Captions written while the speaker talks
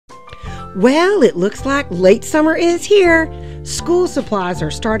Well, it looks like late summer is here. School supplies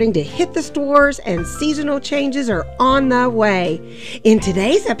are starting to hit the stores and seasonal changes are on the way. In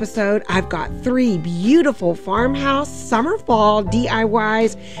today's episode, I've got 3 beautiful farmhouse summer fall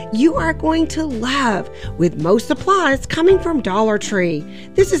DIYs you are going to love, with most supplies coming from Dollar Tree.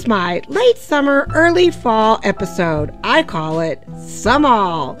 This is my late summer, early fall episode. I call it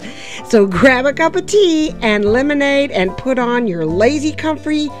SUMMALL. So grab a cup of tea and lemonade and put on your lazy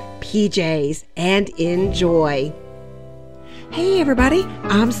comfy PJs and enjoy. Hey everybody,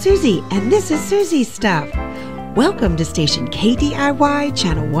 I'm Soozie and this is Soozie's Stuff. Welcome to station KDIY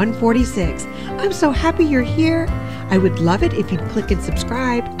Channel 146. I'm so happy you're here. I would love it if you'd click and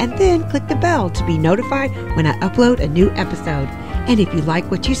subscribe and then click the bell to be notified when I upload a new episode. And if you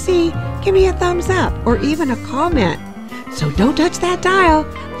like what you see, give me a thumbs up or even a comment. So don't touch that dial.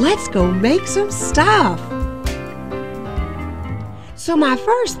 Let's go make some stuff. So my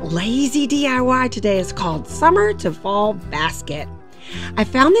first lazy DIY today is called Summer to Fall Basket. I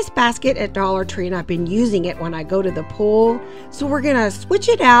found this basket at Dollar Tree and I've been using it when I go to the pool. So we're going to switch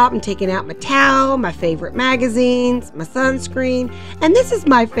it out. I'm taking out my towel, my favorite magazines, my sunscreen, and this is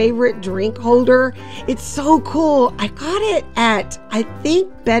my favorite drink holder. It's so cool. I got it at, I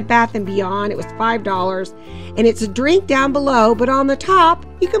think, Bed Bath & Beyond. It was $5 and it's a drink down below, but on the top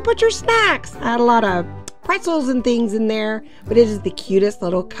you can put your snacks. I had a lot of pretzels and things in there, but it is the cutest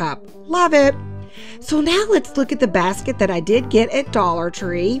little cup. Love it. So now let's look at the basket that I did get at Dollar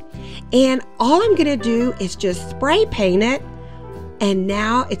Tree, and all I'm gonna do is just spray paint it, and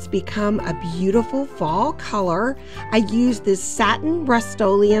now it's become a beautiful fall color. I used this satin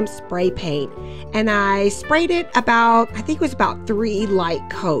Rust-Oleum spray paint and I sprayed it about, I think it was about 3 light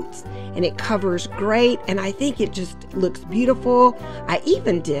coats, and it covers great and I think it just looks beautiful. I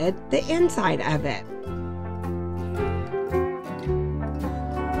even did the inside of it.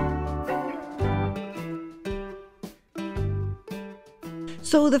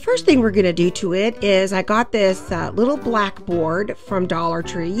 So the first thing we're going to do to it is I got this little blackboard from Dollar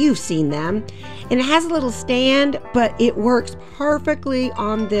Tree. You've seen them. And it has a little stand, but it works perfectly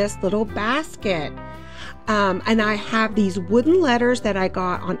on this little basket. And I have these wooden letters that I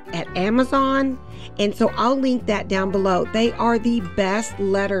got at Amazon. And so I'll link that down below. They are the best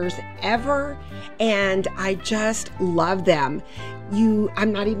letters ever. And I just love them.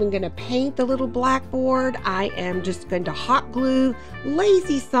 I'm not even going to paint the little blackboard. I am just going to hot glue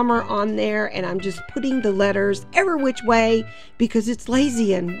Lazy Summer on there, and I'm just putting the letters every which way because it's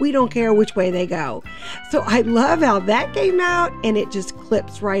lazy and we don't care which way they go. So I love how that came out, and it just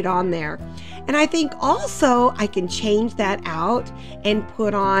clips right on there. And I think also I can change that out and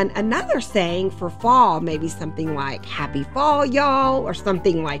put on another saying for fall, maybe something like "Happy Fall, y'all," or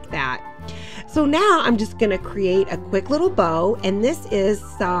something like that. So now I'm just going to create a quick little bow, and this is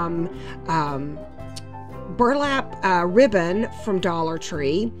some burlap ribbon from Dollar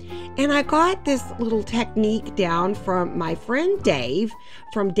Tree, and I got this little technique down from my friend Dave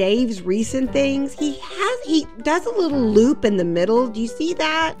from Dave's Recent Things. He does a little loop in the middle. Do you see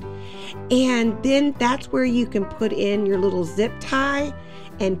that? And then that's where you can put in your little zip tie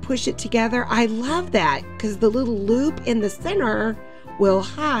and push it together. I love that because the little loop in the center will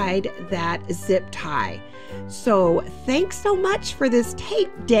hide that zip tie. So thanks so much for this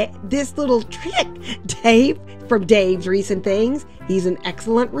this little trick, Dave from Dave's Recent Things. He's an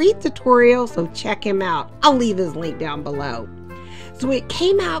excellent wreath tutorial, so check him out. I'll leave his link down below. So it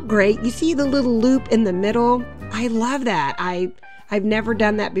came out great. You see the little loop in the middle? I love that. I've never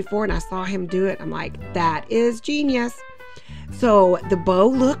done that before, and I saw him do it. I'm like, that is genius. So the bow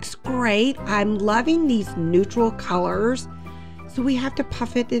looks great. I'm loving these neutral colors. So we have to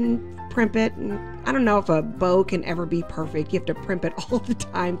puff it and primp it, and I don't know if a bow can ever be perfect. You have to primp it all the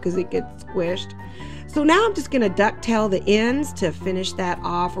time because it gets squished. So now I'm just going to ducktail the ends to finish that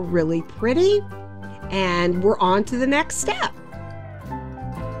off really pretty, and we're on to the next step.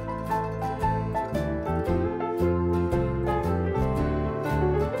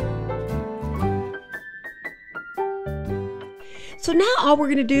 So now all we're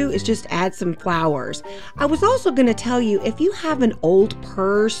going to do is just add some flowers. I was also going to tell you, if you have an old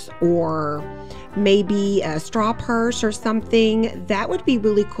purse or maybe a straw purse or something, that would be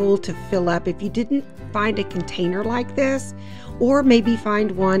really cool to fill up if you didn't find a container like this, or maybe find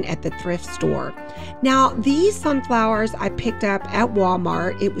one at the thrift store. Now, these sunflowers I picked up at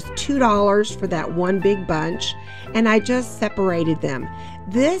Walmart. It was $2 for that one big bunch, and I just separated them.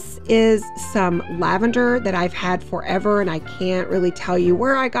 This is some lavender that I've had forever, and I can't really tell you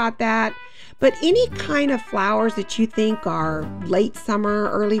where I got that. But any kind of flowers that you think are late summer,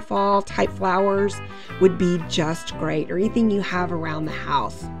 early fall type flowers would be just great, or anything you have around the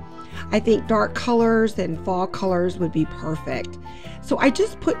house. I think dark colors and fall colors would be perfect. So I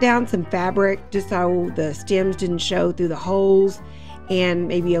just put down some fabric just so the stems didn't show through the holes, and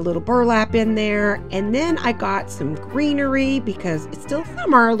maybe a little burlap in there. And then I got some greenery because it's still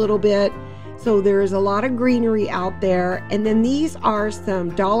summer a little bit. So there's a lot of greenery out there. And then these are some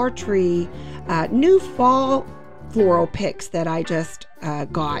Dollar Tree new fall floral picks that I just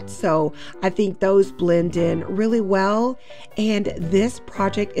got. So I think those blend in really well. And this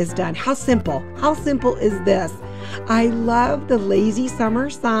project is done. How simple is this? I love the lazy summer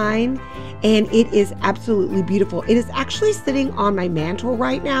sign, and it is absolutely beautiful. It is actually sitting on my mantle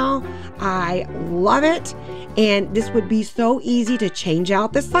right now. I love it. And this would be so easy to change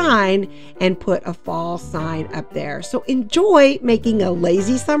out the sign and put a fall sign up there. So enjoy making a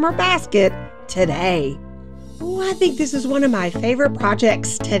lazy summer basket today. Oh, I think this is one of my favorite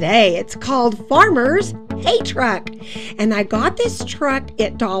projects today. It's called Farmer's Hay Truck. And I got this truck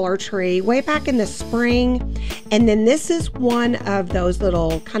at Dollar Tree way back in the spring. And then this is one of those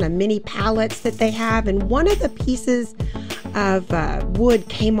little kind of mini pallets that they have. And one of the pieces of wood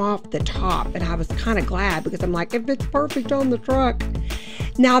came off the top. And I was kind of glad because I'm like, if it's perfect on the truck.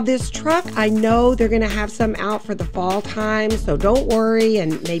 Now this truck, I know they're going to have some out for the fall time, so don't worry,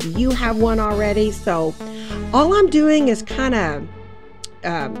 and maybe you have one already. So all I'm doing is kind of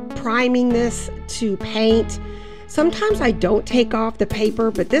priming this to paint. Sometimes I don't take off the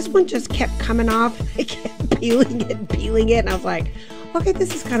paper, but this one just kept coming off. I kept peeling it, and I was like, okay,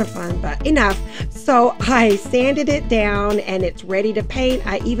 this is kind of fun, but enough. So I sanded it down and it's ready to paint.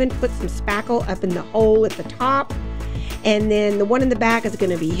 I even put some spackle up in the hole at the top. And then the one in the back is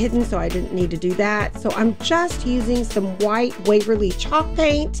going to be hidden, so I didn't need to do that. So I'm just using some white Waverly chalk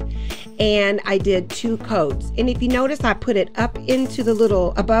paint, and I did 2 coats. And if you notice, I put it up into the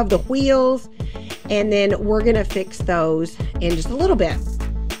little above the wheels, and then we're going to fix those in just a little bit.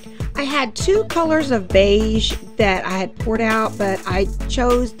 I had 2 colors of beige that I had poured out, but I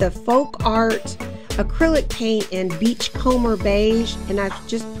chose the Folk Art acrylic paint in Beachcomber beige, and I'm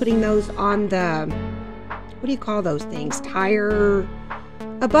just putting those on the, what do you call those things? Tire,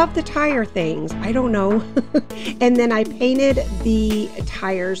 above the tire things. I don't know. And then I painted the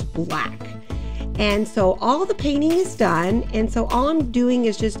tires black. And so all the painting is done. And so all I'm doing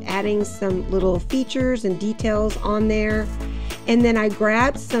is just adding some little features and details on there. And then I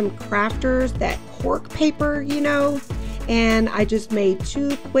grabbed some crafters, that cork paper, you know, and I just made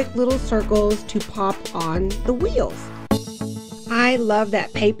 2 quick little circles to pop on the wheels. I love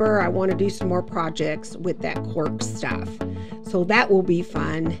that paper. I want to do some more projects with that cork stuff. So that will be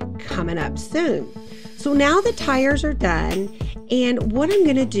fun coming up soon. So now the tires are done, and what I'm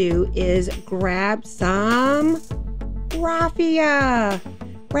going to do is grab some raffia,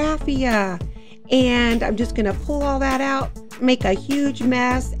 and I'm just going to pull all that out, make a huge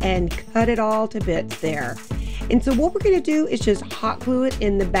mess, and cut it all to bits there. And so what we're going to do is just hot glue it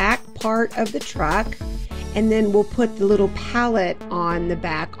in the back part of the truck, and then we'll put the little pallet on the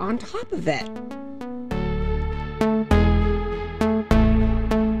back on top of it.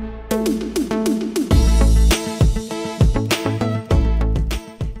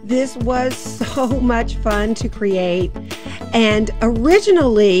 This was so much fun to create. And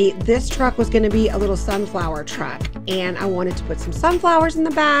originally, this truck was going to be a little sunflower truck. And I wanted to put some sunflowers in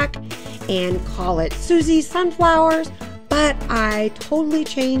the back and call it Soozie Sunflowers. But I totally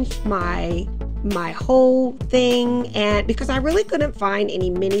changed my whole thing, and because I really couldn't find any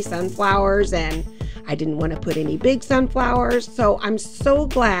mini sunflowers, and I didn't want to put any big sunflowers. So I'm so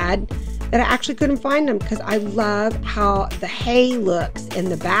glad that I actually couldn't find them, because I love how the hay looks in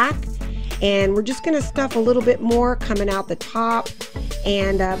the back. And we're just going to stuff a little bit more coming out the top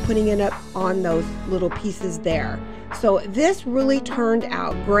and putting it up on those little pieces there. So this really turned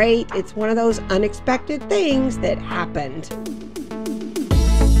out great. It's one of those unexpected things that happened.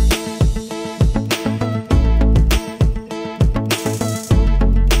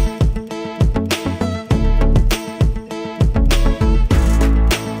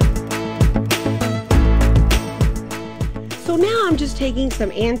 So now I'm just taking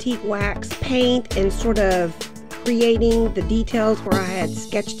some antique wax paint and sort of creating the details where I had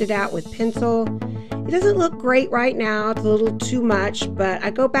sketched it out with pencil. It doesn't look great right now, it's a little too much, but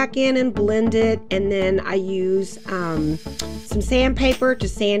I go back in and blend it, and then I use some sandpaper to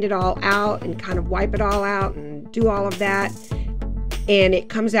sand it all out and kind of wipe it all out and do all of that, and it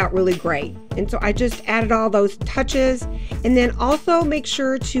comes out really great. And so I just added all those touches, and then also make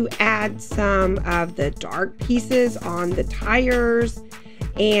sure to add some of the dark pieces on the tires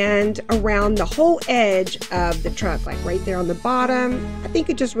and around the whole edge of the truck, like right there on the bottom. I think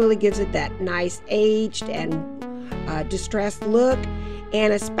it just really gives it that nice aged and distressed look.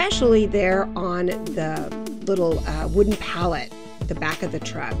 and especially there on the little wooden pallet, the back of the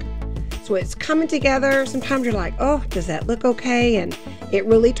truck. So it's coming together. Sometimes you're like, oh, does that look okay? And it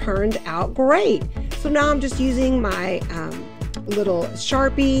really turned out great. So now I'm just using my little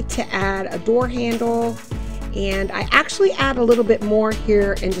Sharpie to add a door handle, and I actually add a little bit more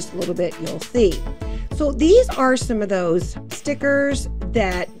here in just a little bit, you'll see. So these are some of those stickers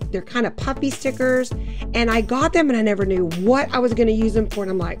that they're kind of puffy stickers, and I got them and I never knew what I was going to use them for,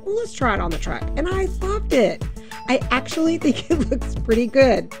 and I'm like, well, let's try it on the truck, and I loved it. I actually think it looks pretty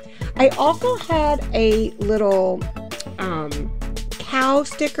good. I also had a little cow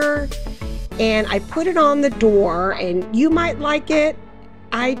sticker, and I put it on the door, and you might like it.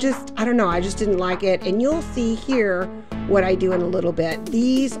 I don't know, I just didn't like it, and you'll see here what I do in a little bit.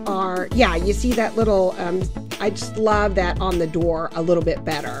 These are, yeah, you see that little, I just love that on the door a little bit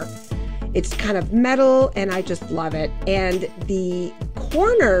better. It's kind of metal, and I just love it. And the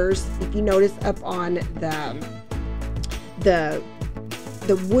corners, if you notice up on the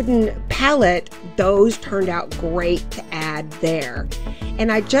wooden pallet, those turned out great to add there. And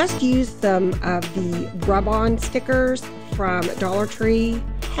I just used some of the rub-on stickers from Dollar Tree.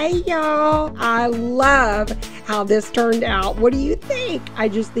 Hey y'all, I love how this turned out. What do you think? I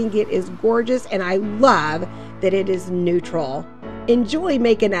just think it is gorgeous, and I love that it is neutral. Enjoy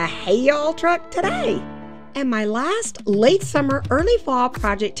making a hey y'all truck today. And my last late summer, early fall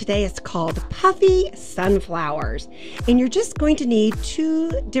project today is called Puffy Sunflowers. And you're just going to need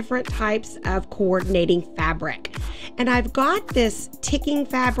 2 different types of coordinating fabric. And I've got this ticking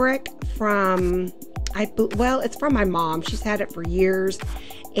fabric from, it's from my mom. She's had it for years.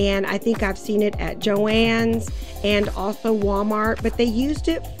 And I think I've seen it at Joann's and also Walmart, but they used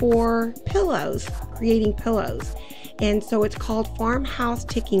it for pillows, creating pillows. And so it's called Farmhouse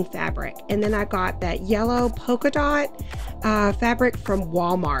ticking fabric. And then I got that yellow polka dot fabric from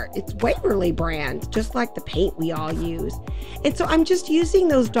Walmart. It's Waverly brand, just like the paint we all use. And so I'm just using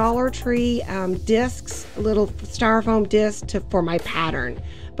those Dollar Tree discs, little styrofoam discs for my pattern.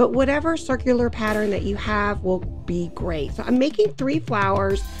 But whatever circular pattern that you have will be great. So I'm making 3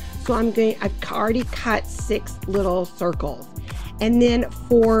 flowers. So I've already cut 6 little circles. And then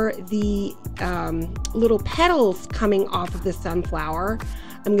for the little petals coming off of the sunflower,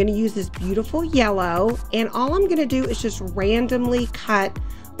 I'm going to use this beautiful yellow, and all I'm going to do is just randomly cut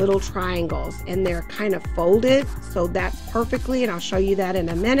little triangles, and they're kind of folded, so that's perfectly, and I'll show you that in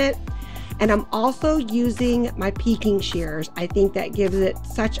a minute. And I'm also using my peeking shears. I think that gives it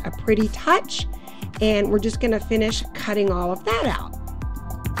such a pretty touch, and we're just going to finish cutting all of that out.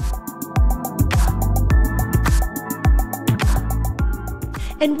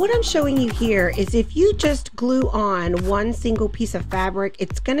 And what I'm showing you here is if you just glue on one single piece of fabric,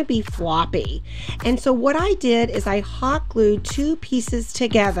 it's going to be floppy. And so what I did is I hot glued 2 pieces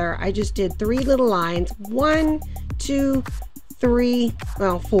together. I just did 3 little lines, 1, 2, 3,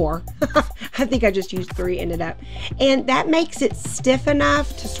 well, 4. I think I just used 3, ended up. And that makes it stiff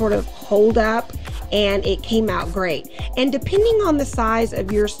enough to sort of hold up, and it came out great. And depending on the size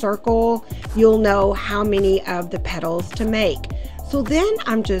of your circle, you'll know how many of the petals to make. So then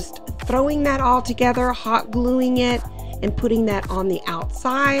I'm just throwing that all together, hot gluing it, and putting that on the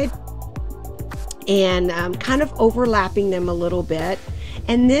outside, and kind of overlapping them a little bit.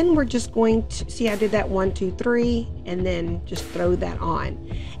 And then we're just going to, see I did that 1, 2, 3, and then just throw that on.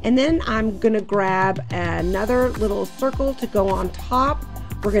 And then I'm gonna grab another little circle to go on top.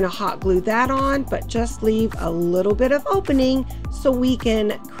 We're gonna hot glue that on, but just leave a little bit of opening so we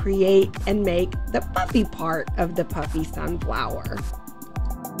can create and make the puffy part of the puffy sunflower.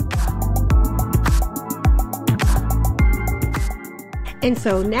 And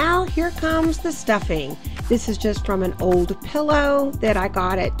so now here comes the stuffing. This is just from an old pillow that I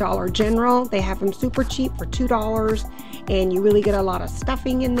got at Dollar General. They have them super cheap for $2, and you really get a lot of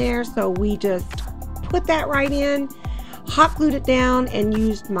stuffing in there. So we just put that right in, hot glued it down, and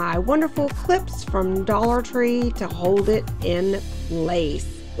used my wonderful clips from Dollar Tree to hold it in place.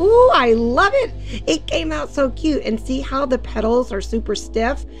 Ooh, I love it. It came out so cute. And see how the petals are super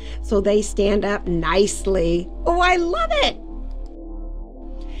stiff, so they stand up nicely. Oh, I love it.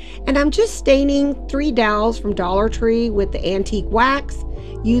 And I'm just staining 3 dowels from Dollar Tree with the antique wax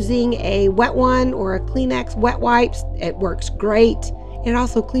using a wet one or a Kleenex wet wipes. It works great. It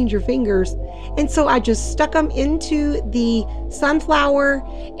also cleans your fingers. And so I just stuck them into the sunflower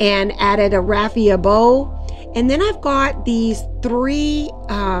and added a raffia bow. And then I've got these 3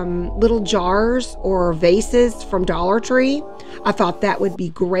 little jars or vases from Dollar Tree. I thought that would be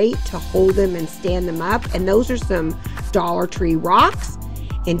great to hold them and stand them up. And those are some Dollar Tree rocks.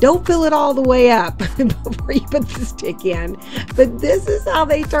 And don't fill it all the way up before you put the stick in. But this is how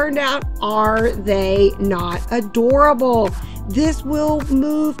they turned out. Are they not adorable? This will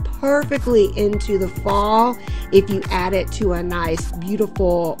move perfectly into the fall if you add it to a nice,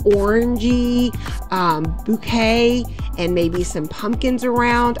 beautiful orangey bouquet and maybe some pumpkins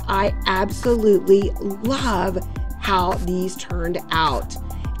around. I absolutely love how these turned out.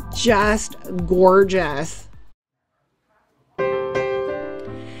 Just gorgeous.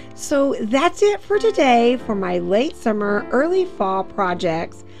 So that's it for today for my late summer, early fall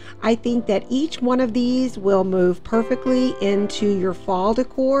projects. I think that each one of these will move perfectly into your fall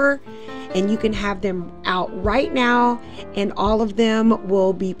decor, and you can have them out right now, and all of them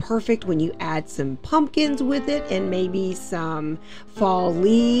will be perfect when you add some pumpkins with it and maybe some fall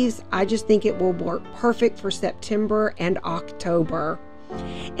leaves. I just think it will work perfect for September and October.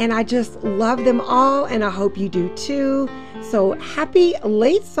 And I just love them all, and I hope you do too. So happy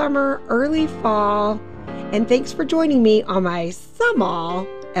late summer, early fall, and thanks for joining me on my SUMMALL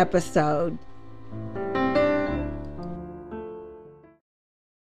episode.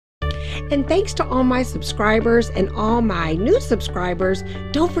 And thanks to all my subscribers and all my new subscribers.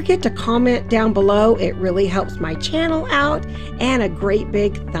 Don't forget to comment down below. It really helps my channel out, and a great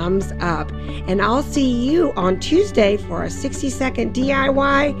big thumbs up. And I'll see you on Tuesday for a 60-second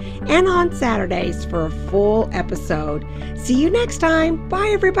DIY and on Saturdays for a full episode. See you next time.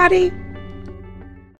 Bye, everybody.